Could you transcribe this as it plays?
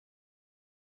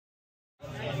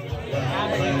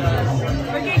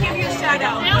We're gonna give you a shout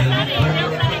out.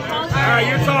 Alright,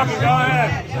 you're talking, go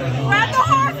ahead. We're at the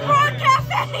Horse Broad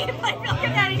Cafe in Lakeville,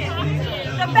 Connecticut.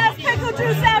 The best pickle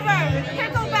juice ever.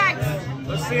 Picklebacks.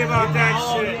 Let's see about that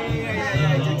shit.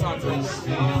 Yeah, you talk to us.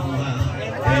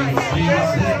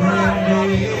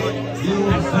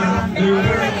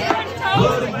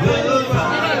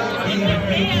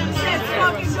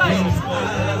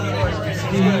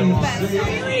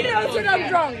 He knows that I'm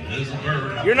drunk.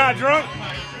 You're not drunk?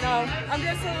 No, I'm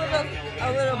just a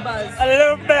little buzzed. A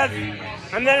little bit.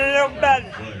 And then a little bit.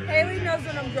 Haley knows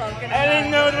when I'm drunk. And Haley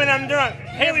knows when I'm drunk.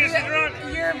 Haley, is she drunk?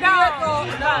 Your vehicle.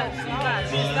 No,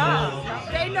 she's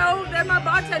not. They know they're my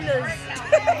bartenders.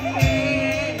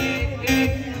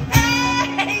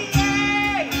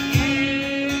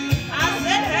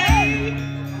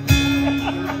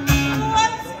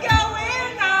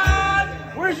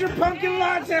 Where's your pumpkin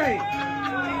latte?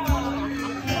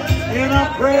 And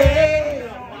I pray.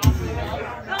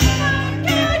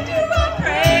 God, do I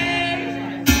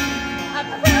pray. I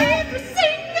pray every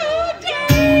single day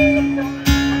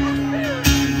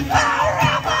for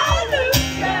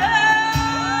revolution.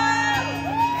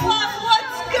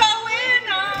 What's going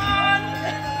on?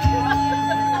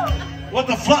 What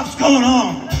the fluff's going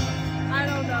on? I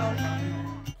don't know.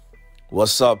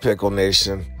 What's up, Pickle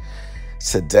Nation?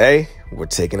 Today, we're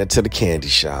taking it to the candy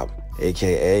shop,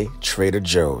 aka Trader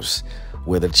Joe's,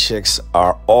 where the chicks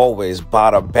are always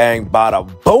bada bang, bada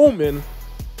booming.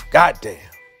 Goddamn.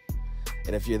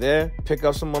 And if you're there, pick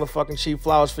up some motherfucking cheap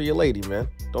flowers for your lady, man.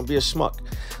 Don't be a schmuck.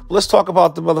 But let's talk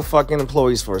about the motherfucking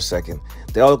employees for a second.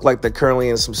 They all look like they're currently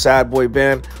in some sad boy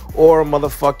band or a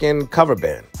motherfucking cover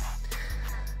band.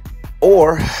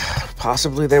 Or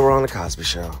possibly they were on the Cosby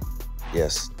Show.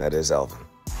 Yes, that is Elvin.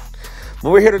 But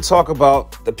we're here to talk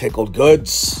about the pickled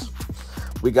goods.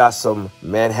 We got some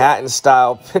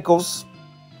Manhattan-style pickles.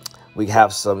 We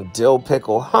have some dill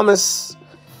pickle hummus.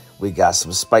 We got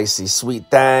some spicy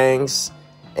sweet things.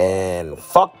 And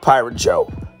fuck Pirate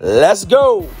Joe. Let's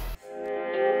go!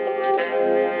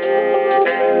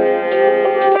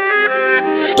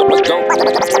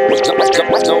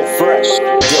 So fresh.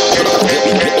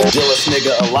 Dillest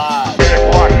nigga alive.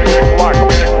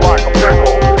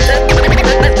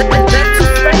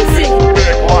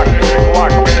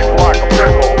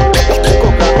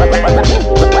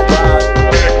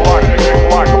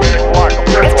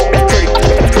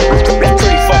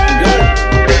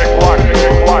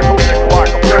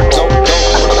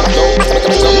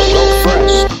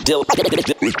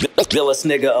 Dillest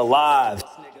nigga alive.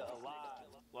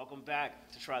 Welcome back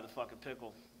to Try the Fucking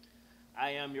Pickle.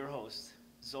 I am your host,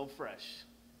 Zo Fresh,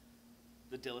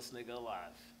 the dillest nigga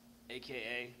alive,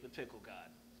 a.k.a. the Pickle God,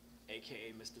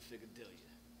 a.k.a. Mr. Figadelia,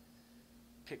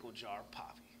 Pickle Jar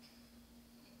Poppy.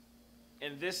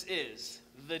 And this is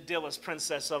the dillest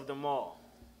princess of them all.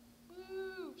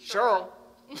 Woo, Cheryl.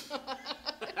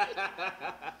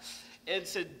 And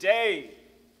today,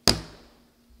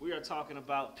 we are talking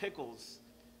about pickles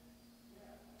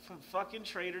from fucking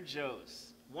Trader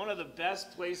Joe's. One of the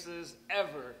best places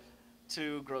ever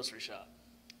to grocery shop.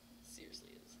 Seriously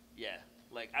is. Yeah,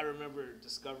 like I remember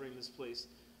discovering this place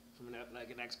from an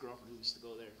ex-girlfriend who used to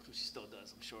go there, who she still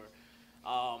does, I'm sure.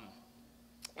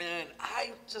 And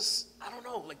I don't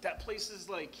know, like that place is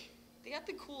like... They got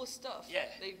the coolest stuff. Yeah.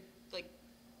 They, like...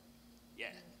 Yeah.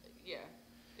 Yeah.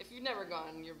 If you've never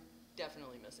gone, you're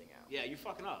definitely missing out. Yeah, you're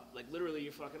fucking up. Like literally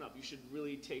you're fucking up. You should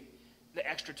really take the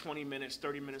extra 20 minutes,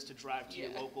 30 minutes to drive to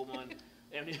your local one.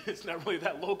 I mean, it's not really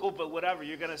that local, but whatever.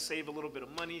 You're going to save a little bit of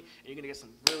money, and you're going to get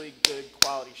some really good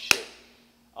quality shit.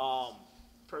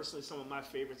 Personally, some of my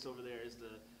favorites over there is the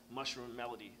Mushroom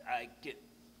Melody. I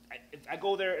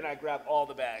go there, and I grab all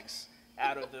the bags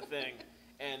out of the thing,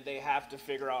 and they have to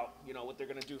figure out, you know, what they're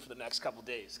going to do for the next couple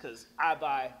days, because I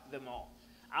buy them all.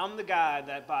 I'm the guy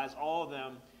that buys all of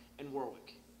them in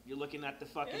Warwick. You're looking at the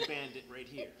fucking bandit right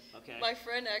here, okay? My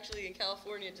friend actually in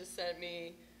California just sent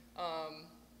me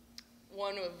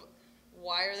one of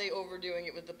why are they overdoing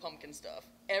it with the pumpkin stuff.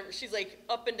 She's like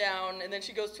up and down, and then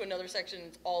she goes to another section,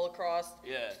 it's all across,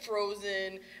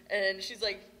 frozen, and she's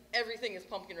like, everything is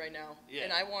pumpkin right now. Yeah.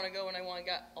 And I want to go and I want to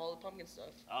get all the pumpkin stuff.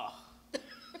 Oh.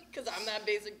 Because I'm that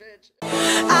basic bitch.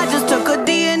 I just took a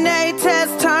DNA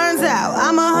test, turns out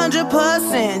I'm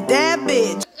 100% that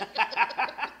bitch.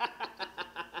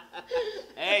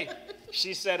 Hey,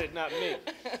 she said it, not me.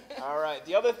 All right.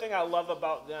 The other thing I love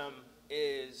about them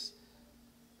is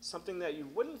something that you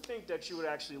wouldn't think that you would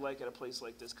actually like at a place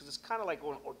like this, because it's kind of like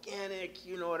organic,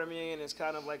 you know what I mean? It's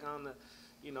kind of like on the,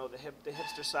 you know, the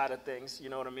hipster side of things, you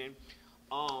know what I mean?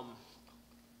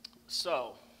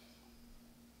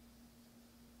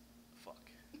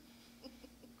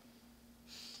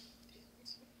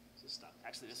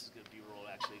 is good B-roll,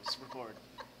 actually. Just record.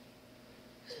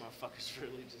 This motherfucker's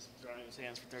really just drying his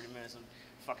hands for 30 minutes and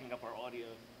fucking up our audio.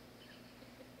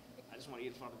 I just want to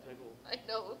eat a fucking pickle. I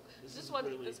know. Just want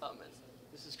to eat this hummus.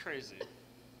 This is crazy.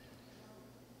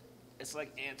 It's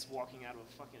like ants walking out of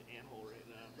a fucking anthole right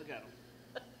now. Look at them.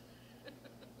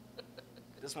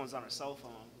 This one's on her cell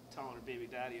phone, telling her baby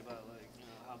daddy about, like, you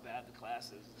know, how bad the class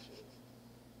is and shit.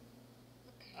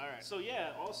 All right. So yeah,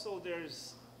 also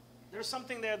there's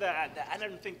something there that I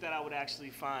didn't think that I would actually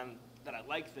find that I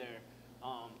like there,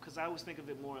 because I always think of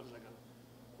it more as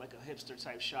like a hipster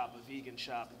type shop, a vegan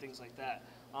shop, and things like that.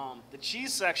 The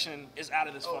cheese section is out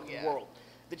of this fucking world.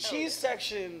 The cheese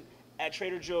section at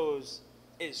Trader Joe's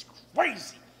is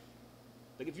crazy.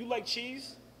 Like, if you like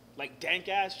cheese, like dank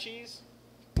ass cheese,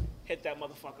 hit that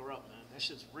motherfucker up, man. That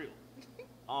shit's real.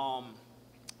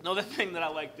 Another thing that I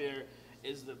like there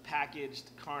is the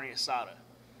packaged carne asada.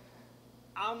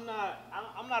 I'm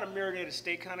not a marinated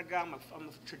steak kind of guy. I'm a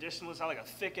traditionalist. I like a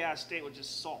thick ass steak with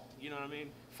just salt. You know what I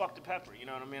mean? Fuck the pepper. You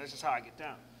know what I mean? That's just how I get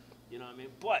down. You know what I mean?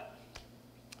 But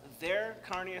their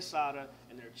carne asada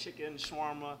and their chicken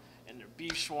shawarma and their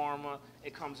beef shawarma,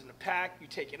 it comes in a pack. You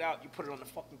take it out. You put it on the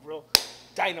fucking grill.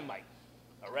 Dynamite.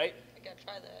 All right? I gotta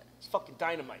try that. It's fucking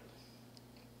dynamite.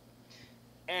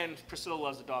 And Priscilla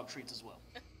loves the dog treats as well.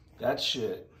 That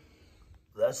shit.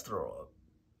 That's throw up.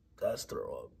 That's throw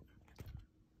up.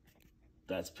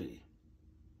 That's pee.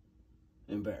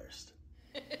 Embarrassed.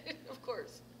 Of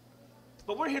course.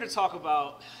 But we're here to talk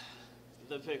about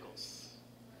the pickles.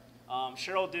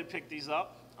 Cheryl did pick these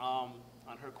up on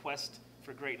her quest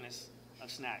for greatness of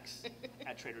snacks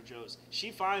at Trader Joe's.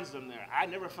 She finds them there. I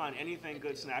never find anything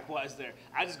good snack-wise there.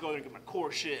 I just go there and get my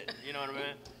core shit. You know what I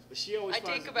mean? But she always finds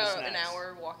take the about good an snacks.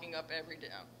 hour walking up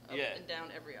and down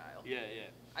every aisle. Yeah, yeah.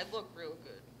 I look real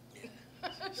good.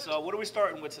 So what are we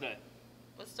starting with today?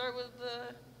 Let's start with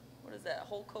the, what is that,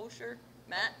 whole kosher?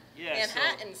 Yeah,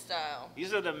 Manhattan style.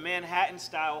 These are the Manhattan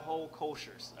style whole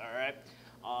koshers, all right?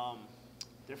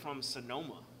 They're from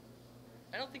Sonoma.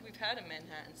 I don't think we've had a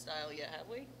Manhattan style yet, have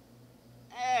we?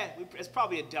 It's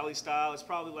probably a deli style. It's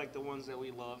probably like the ones that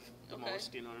we love the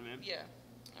most, you know what I mean? Yeah,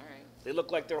 all right. They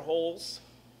look like they're holes.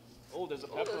 Oh, there's a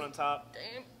pepper on top.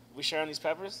 Damn. We sharing these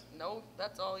peppers? No,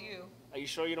 that's all you. Are you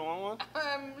sure you don't want one?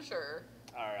 I'm sure.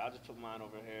 All right, I'll just put mine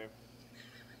over here.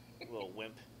 You little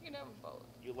wimp. You can have them both.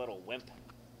 You little wimp.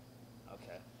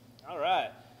 Okay. All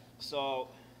right. So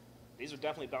these will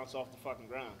definitely bounce off the fucking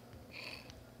ground.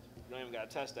 You don't even got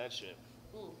to test that shit.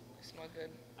 Ooh, they smell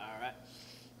good. All right.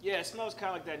 Yeah, it smells kind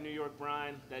of like that New York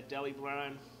brine, that deli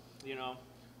brine, you know.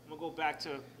 I'm going to go back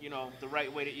to, you know, the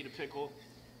right way to eat a pickle.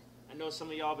 I know some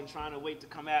of y'all been trying to wait to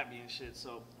come at me and shit,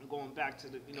 so I'm going back to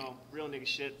the, you know, real nigga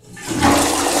shit.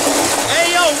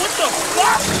 Hey, yo, what the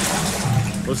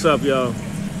fuck? What's up, y'all?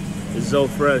 It's Zoe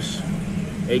Fresh,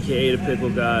 a.k.a. the Pickle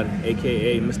God,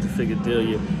 a.k.a. Mr.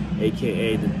 Figadelia,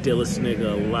 a.k.a. the dillest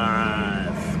nigga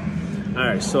alive. All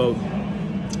right, so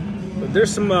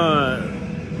there's some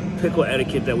pickle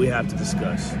etiquette that we have to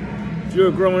discuss. If you're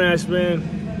a grown-ass man,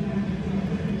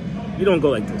 you don't go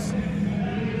like this.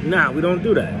 Nah, we don't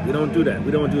do that. We don't do that.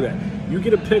 We don't do that. You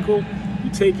get a pickle, you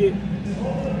take it,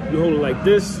 you hold it like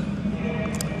this.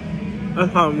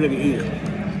 That's how a nigga eat it.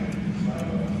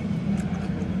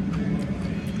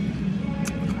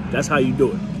 That's how you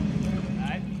do it. All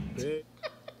right.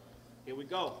 Here we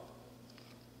go.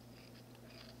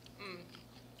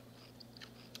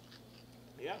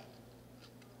 Yeah.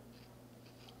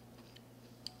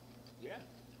 Yeah.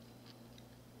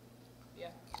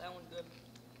 Yeah, that one's good.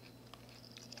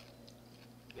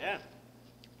 Yeah.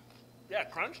 Yeah,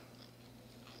 crunch.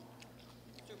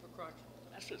 Super crunch.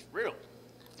 That's just real.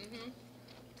 Mm-hmm.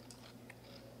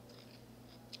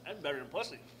 That's better than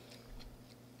pussy.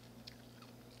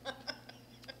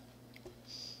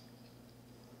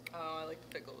 Oh, I like the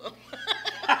pickle though.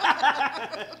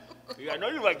 Yeah, I know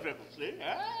you like pickles. See?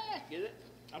 Ah, get it?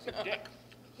 I'm a dick.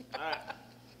 All right.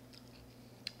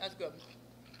 That's good.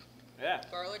 Yeah.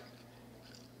 Garlic,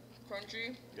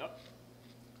 crunchy. Yep.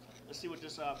 Let's see what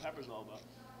this pepper's all about.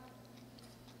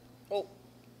 Oh,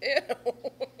 ew.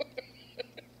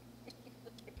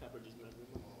 Pepper just made me.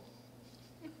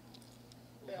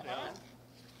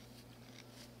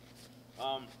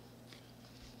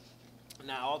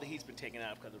 Now all the heat's been taken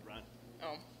out because of brine.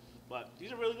 Oh. But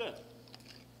these are really good.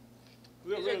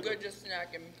 These are good just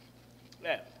snacking.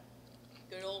 Yeah.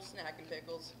 Good old snacking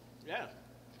pickles. Yeah.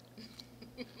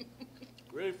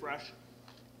 Really fresh.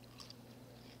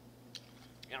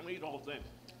 Yeah, I'm gonna eat the whole thing.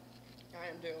 I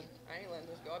am too. I ain't letting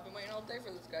this go. I've been waiting all day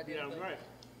for this goddamn Yeah, thing. right.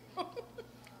 Oh,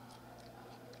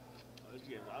 it's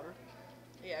getting louder.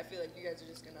 Yeah, I feel like you guys are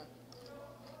just gonna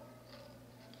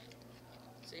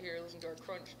sit here and listen to our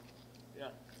crunch Yeah.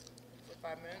 for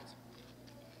 5 minutes.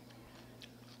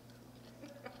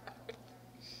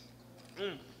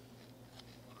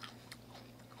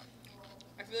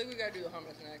 I feel like we gotta do the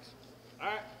hummus next. All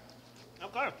right.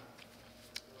 Okay.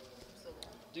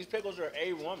 These pickles are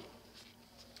A1.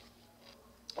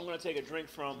 I'm gonna take a drink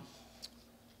from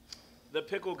the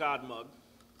Pickle God mug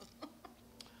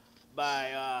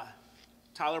by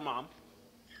Tyler Mom.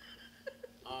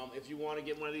 If you want to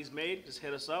get one of these made, just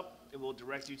hit us up. It will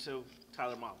direct you to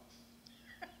Tyler Mom.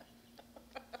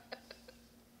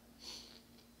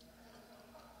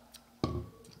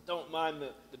 Don't mind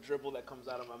the dribble that comes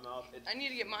out of my mouth. I need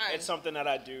to get mine. It's something that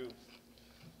I do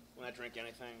when I drink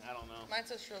anything. I don't know. Mine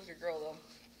says shows your girl though.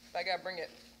 But I gotta bring it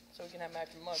so we can have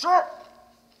matching mugs. Sure.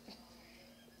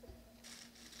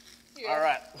 Yeah. All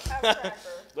right. Have a cracker.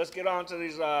 Let's get on to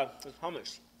these hummus.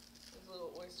 These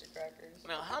little oyster crackers.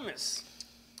 Now hummus.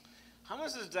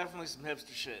 Hummus is definitely some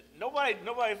hipster shit. Nobody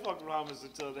fucked with hummus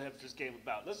until the hipsters came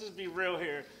about. Let's just be real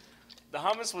here. The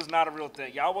hummus was not a real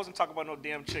thing. Y'all wasn't talking about no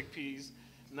damn chickpeas.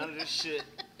 None of this shit.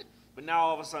 But now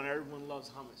all of a sudden everyone loves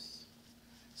hummus.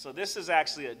 So this is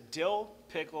actually a dill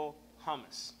pickle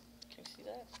hummus. Can you see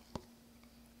that?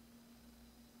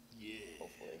 Yeah.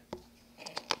 Hopefully.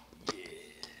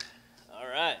 Yeah. All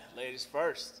right, ladies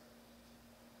first.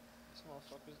 This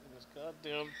motherfucker's in this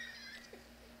goddamn.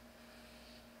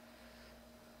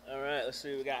 All right, let's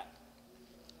see what we got.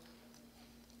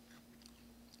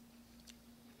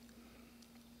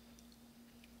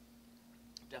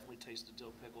 Definitely taste the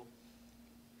dill pickle.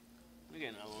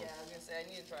 Again, Yeah, I was gonna say I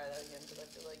need to try that again because I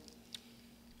feel like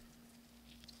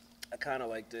I kind of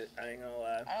liked it. I ain't gonna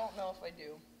lie. I don't know if I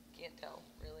do. Can't tell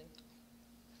really.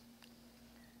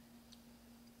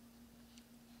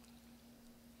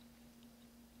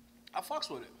 I fucks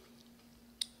with it.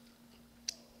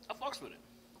 I fucks with it.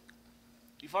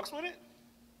 You fucks with it?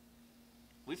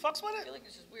 We fucks with I it? feel like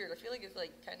it's just weird. I feel like it's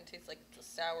like kind of tastes like the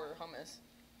sour hummus.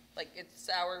 Like it's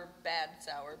sour, bad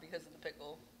sour because of the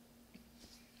pickle.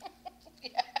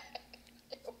 Yeah.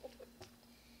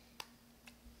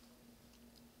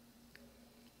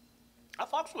 I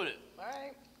fucks with it. All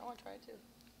right, I want to try it too.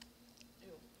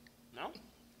 Ew. No?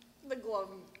 The glove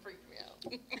freaked me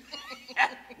out.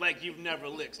 Like you've never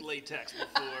licked latex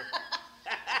before.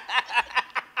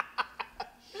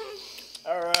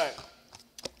 All right.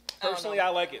 Personally, I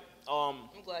like it. I'm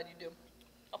glad you do.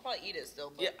 I'll probably eat it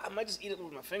still. But Yeah, I might just eat it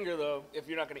with my finger though. If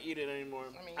you're not gonna eat it anymore,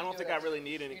 I mean, I don't do think it. I really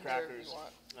need any You can do whatever crackers. you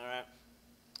want. All right.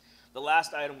 The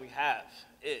last item we have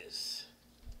is,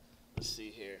 let's see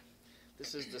here.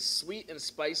 This is the sweet and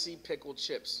spicy pickled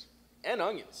chips and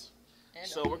onions. And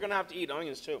So we're gonna have to eat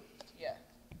onions too. yeah,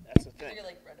 That's the I thing. feel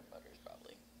like bread and butters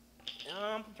probably.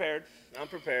 I'm prepared. I'm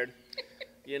prepared.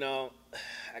 You know,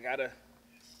 I gotta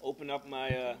open up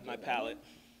my my palate.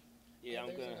 Yeah, I'm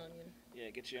there's gonna. an onion. Yeah,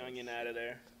 get your onion out of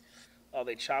there. Oh,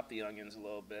 they chop the onions a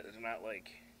little bit. It's not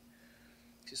like.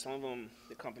 See, some of them,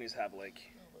 the companies have like.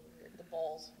 The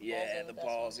balls. Yeah, are the best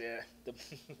balls. ones. Yeah,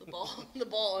 The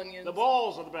ball onions. the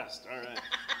balls are the best. All right.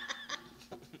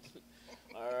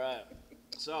 All right.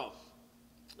 So,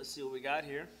 let's see what we got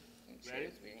here. Ready?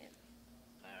 Cheers, man.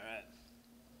 All right.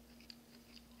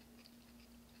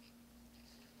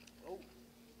 Oh.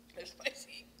 They're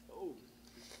spicy. Oh.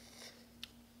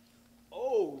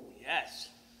 Oh, yes.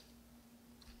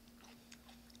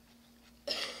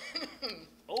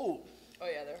 Oh. Oh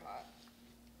yeah, they're hot.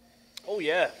 Oh,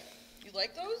 yeah. You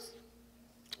like those?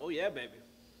 Oh, yeah, baby.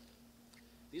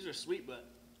 These are sweet, but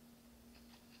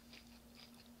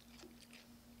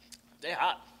they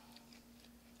hot.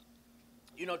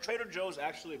 You know, Trader Joe's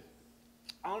actually,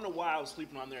 I don't know why I was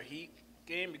sleeping on their heat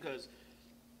game because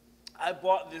I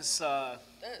bought this That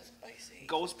is spicy.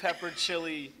 ghost pepper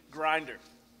chili grinder.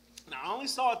 Now, I only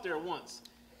saw it there once,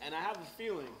 and I have a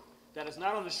feeling that it's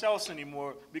not on the shelves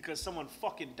anymore because someone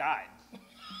fucking died.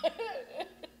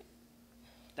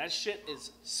 That shit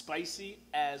is spicy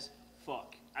as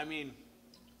fuck. I mean,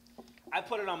 I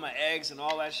put it on my eggs and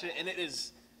all that shit, and it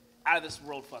is out of this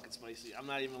world fucking spicy. I'm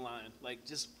not even lying. Like,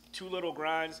 just 2 little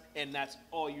grinds, and that's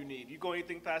all you need. You go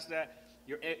anything past that,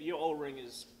 your O-ring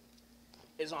is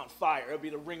on fire. It'll be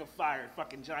the ring of fire.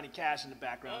 Fucking Johnny Cash in the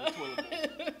background. The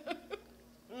toilet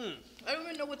bowl. I don't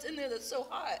even know what's in there that's so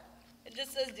hot. It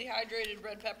just says dehydrated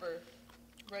red pepper,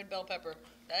 red bell pepper.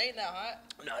 That ain't that hot.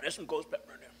 No, there's some ghost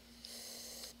pepper in there.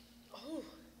 Oh,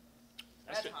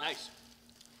 That's That's it. hot. Nice.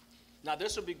 Now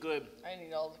this will be good, I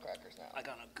need all the crackers now. like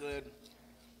on a good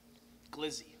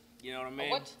glizzy. You know what I mean?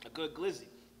 what? A good glizzy.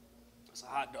 It's a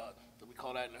hot dog. We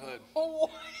call that in the hood. Oh,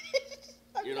 what?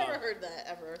 I've never heard that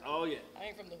ever. Oh yeah. I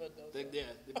ain't from the hood though.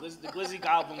 The glizzy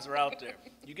goblins are out there.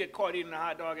 You get caught eating a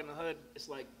hot dog in the hood, it's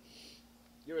like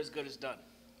you're as good as done.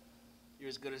 You're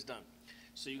as good as done.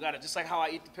 So you gotta, just like how I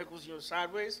eat the pickles, you know,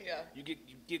 sideways. Yeah. You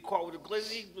get caught with a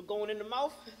glizzy going in the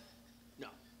mouth. No.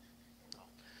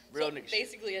 Real So nigga shit.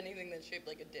 basically anything that's shaped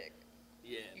like a dick.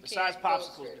 Yeah. You Besides can't go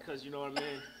popsicles, straight. because you know what I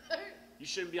mean. You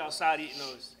shouldn't be outside eating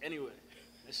those anyway.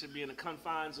 They should be in the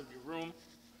confines of your room.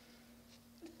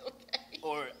 Okay.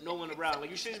 Or no one around. Like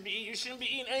you shouldn't be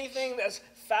eating anything that's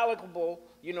phallicable,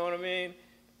 you know what I mean,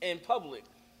 in public.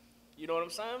 You know what I'm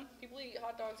saying? People eat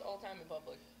hot dogs all the time in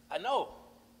public. I know.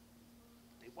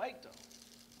 They white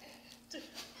though.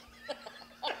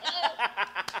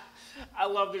 I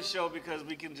love this show because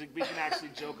we can actually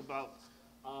joke about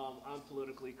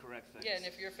unpolitically correct things. Yeah, and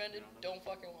if you're offended, don't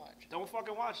fucking watch. Don't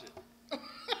fucking watch it.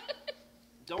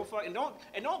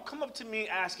 Don't come up to me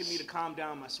asking me to calm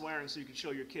down my swearing so you can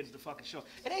show your kids the fucking show.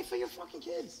 It ain't for your fucking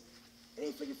kids. It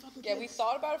ain't for your fucking kids. Yeah, we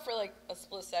thought about it for like a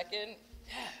split second.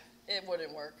 Yeah. It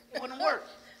wouldn't work. It wouldn't work.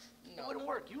 No. It wouldn't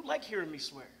work. You like hearing me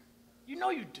swear. You know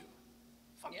you do.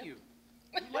 Fuck Yep. you.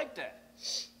 You like that.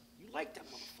 You like that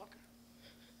motherfucker.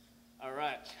 All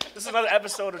right. This is another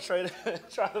episode of Try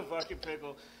the Fucking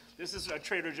Pickle. This is a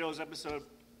Trader Joe's episode.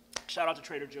 Shout out to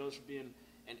Trader Joe's for being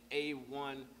an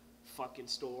A1 fucking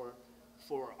store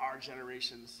for our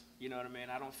generations. You know what I mean?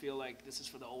 I don't feel like this is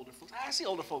for the older folks. I see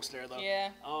older folks there though. Yeah.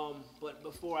 But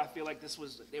before, I feel like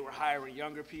they were hiring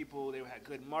younger people. They had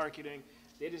good marketing.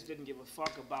 They just didn't give a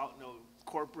fuck about no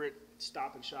corporate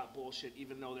stop and shop bullshit,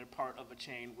 even though they're part of a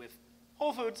chain with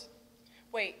Whole Foods.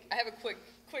 Wait, I have a quick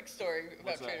story about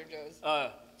What's that? Trader Joe's.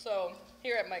 So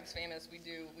here at Mike's Famous, we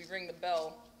ring the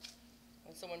bell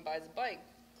when someone buys a bike.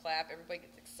 Clap, everybody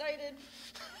gets excited.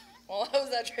 Well, I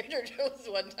was at Trader Joe's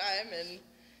one time, and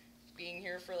being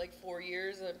here for like 4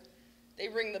 years, they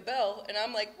ring the bell, and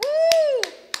I'm like,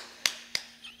 woo!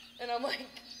 And I'm like,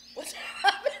 what's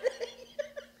happening?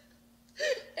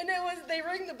 And they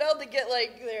ring the bell to get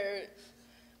like their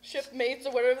shipmates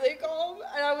or whatever they call them,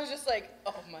 and I was just like,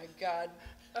 oh my God,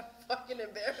 I'm fucking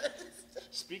embarrassed.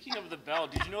 Speaking of the bell,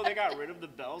 did you know they got rid of the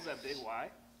bells at Big Y?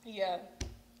 Yeah.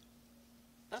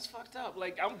 That's fucked up.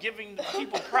 Like, I'm giving the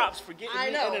people props for getting me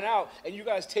in and out, and you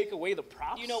guys take away the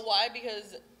props? You know why?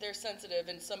 Because they're sensitive,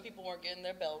 and some people weren't getting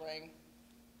their bell ring.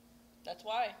 That's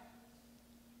why.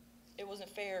 It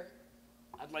wasn't fair.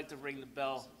 I'd like to ring the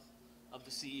bell of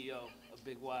the CEO of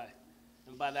Big Y.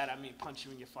 And by that, I mean punch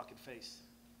you in your fucking face.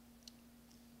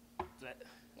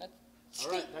 All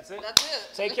right, that's it? That's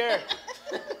it. Take care.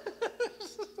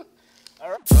 All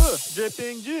right.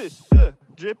 Dripping juice,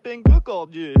 dripping pickle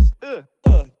juice,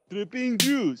 dripping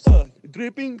juice,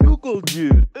 dripping pickle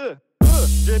juice,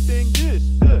 dripping juice,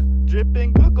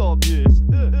 dripping pickle juice,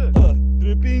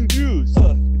 dripping juice,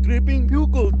 dripping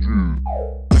pickle juice.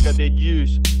 I got that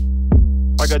juice,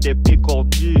 I got that pickle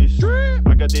juice,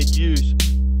 I got that juice,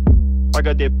 I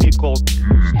got that pickle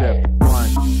juice. Step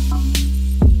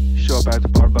 1, shop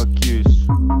at barbecues.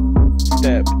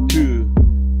 Step 2,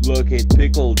 locate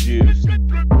pickle juice.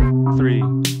 3,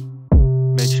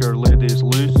 make sure lid is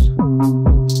loose.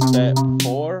 Step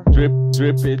 4, drip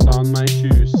it on my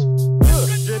shoes.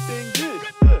 Dripping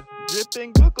juice,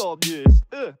 dripping pickle juice,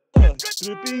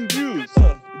 dripping juice,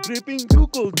 dripping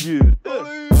pickle juice.